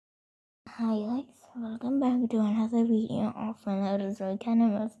Hi guys, welcome back to another video of another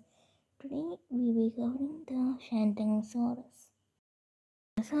Zhuchengtyrannus. Today we will be covering the Shantungosaurus.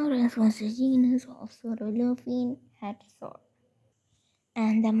 Dinosaurus was a genus of sauropod hadrosaur,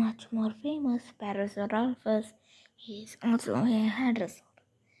 and the much more famous Parasaurolophus is also a hadrosaur,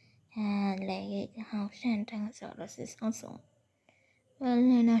 and like how Shantungosaurus is also. Well,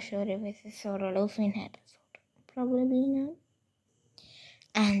 I'm not sure if it's a sauropod hadrosaur. Probably not.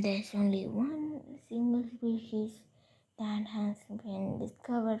 And there's only one single species that has been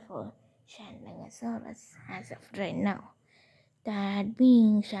discovered for Shantungosaurus as of right now, that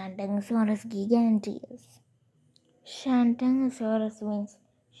being Shantungosaurus giganteus. Shantungosaurus means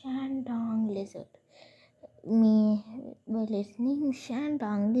Shandong lizard. Its name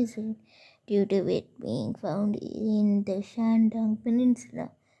Shandong lizard due to it being found in the Shandong Peninsula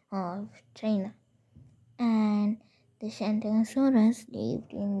of China. And the Shantungosaurus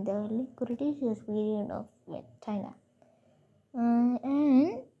lived in the late Cretaceous period of China.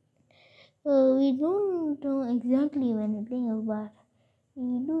 And we don't know exactly when it lived, but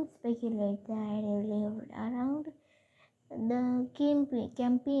we do speculate that it lived around the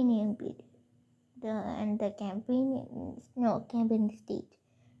Campanian period. The Campanian stage.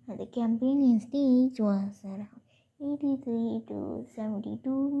 And the Campanian stage was around 83 to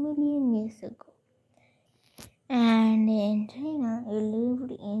 72 million years ago. And in China, it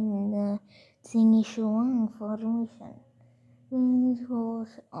lived in the Xinjiang Formation, which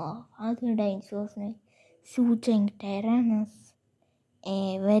was of other dinosaurs like Zhuchengtyrannus,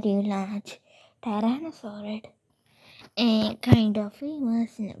 a very large Tyrannosaur, a kind of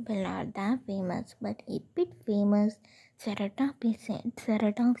famous, well not that famous, but a bit famous ceratopsian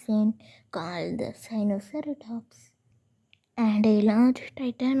called the Sinoceratops, and a large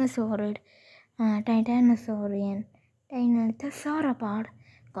Titanosaurian Dinosaur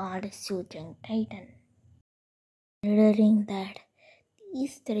called Zhuchengtitan. Considering that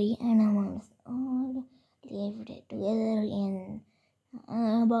these three animals all lived together in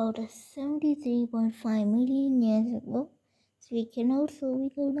about 73.5 million years ago, so we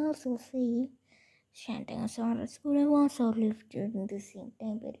could also say Shantungosaurus could have also lived during the same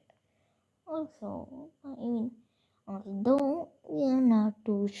time period. Although we are not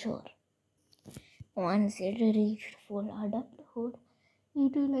too sure. Once it reached full adulthood,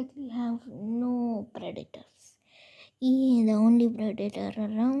 it will likely have no predators. The only predator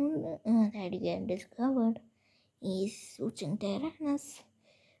around that we have discovered is Zhuchengtyrannus.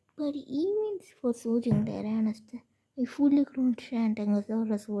 But even for Zhuchengtyrannus, a fully grown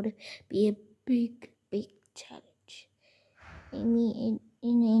Shantungosaurus would be a big challenge.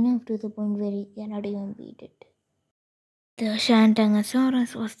 Enough to the point where he cannot even beat it. The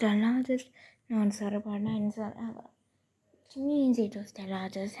Shantungosaurus was the largest non-sauropod dinosaur ever, which means it was the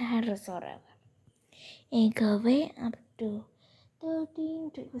largest hadrosaur ever. It could weigh up to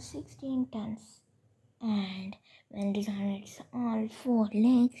 13 to 16 tons, and when it is on its all four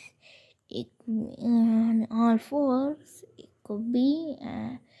legs, it could be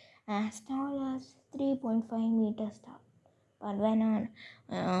as tall as 3.5 meters tall. But when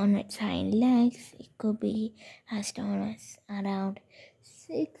on its hind legs, it could be as tall as around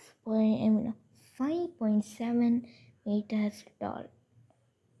 5.7 meters tall,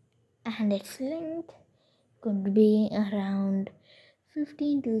 and its length could be around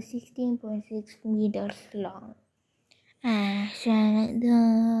 15 to 16.6 meters long.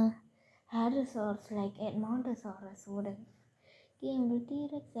 The hadrosaurs like Edmontosaurus would have given the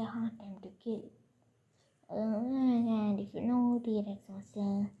T-Rex a hard time to kill. And if you know, T-Rex was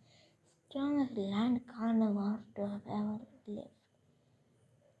the strongest land carnivore to have ever lived.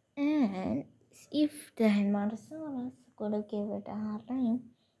 And if the Edmontosaurus could have given it a hard time,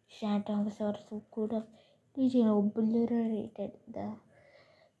 Shantungosaurus could have obliterated the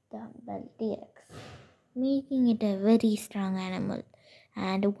T-Rex, making it a very strong animal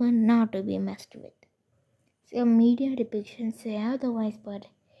and one not to be messed with. Some media depictions say otherwise, but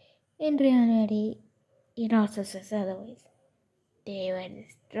in reality, it also says otherwise. They were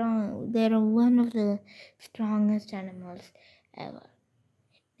strong. They are one of the strongest animals ever.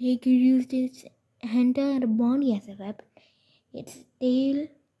 They could use its entire body as a weapon. Its tail,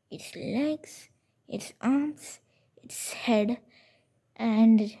 its legs, its arms, its head,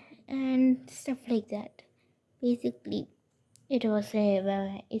 and stuff like that. Basically, it was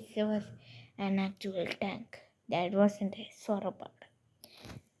an actual tank. That wasn't a sauropod.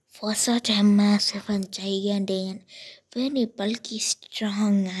 For such a massive and gigantic, very bulky,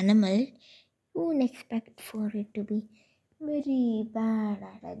 strong animal, you wouldn't expect for it to be very bad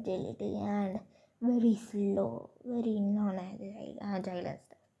at agility and very slow, very non-agile and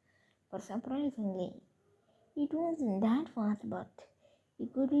stuff. But surprisingly, it wasn't that fast, but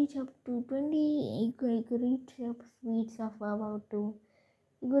it could reach up to 20. It could reach up speeds of about to.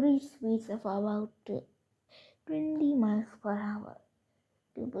 It could reach speeds of about 20 miles per hour.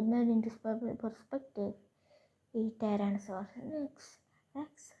 To put that into perspective, a Tyrannosaurus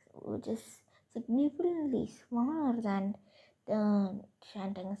Rex, which is significantly smaller than the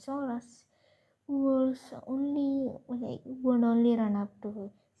Shantungosaurus, would only run up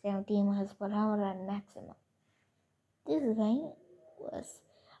to 70 miles per hour at maximum. This guy was,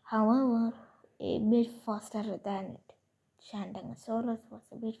 however, a bit faster than it. Shantungosaurus was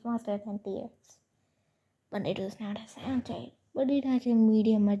a bit faster than T-Rex, but it was not as agile, but it had a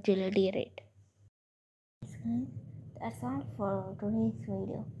medium agility rate. That's all for today's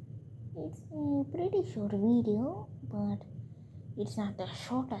video. It's a pretty short video, but it's not the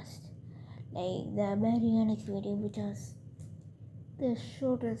shortest. Like the Baryonyx video, which was the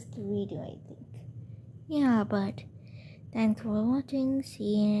shortest video, I think. Yeah, but thanks for watching.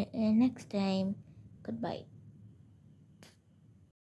 See you next time. Goodbye.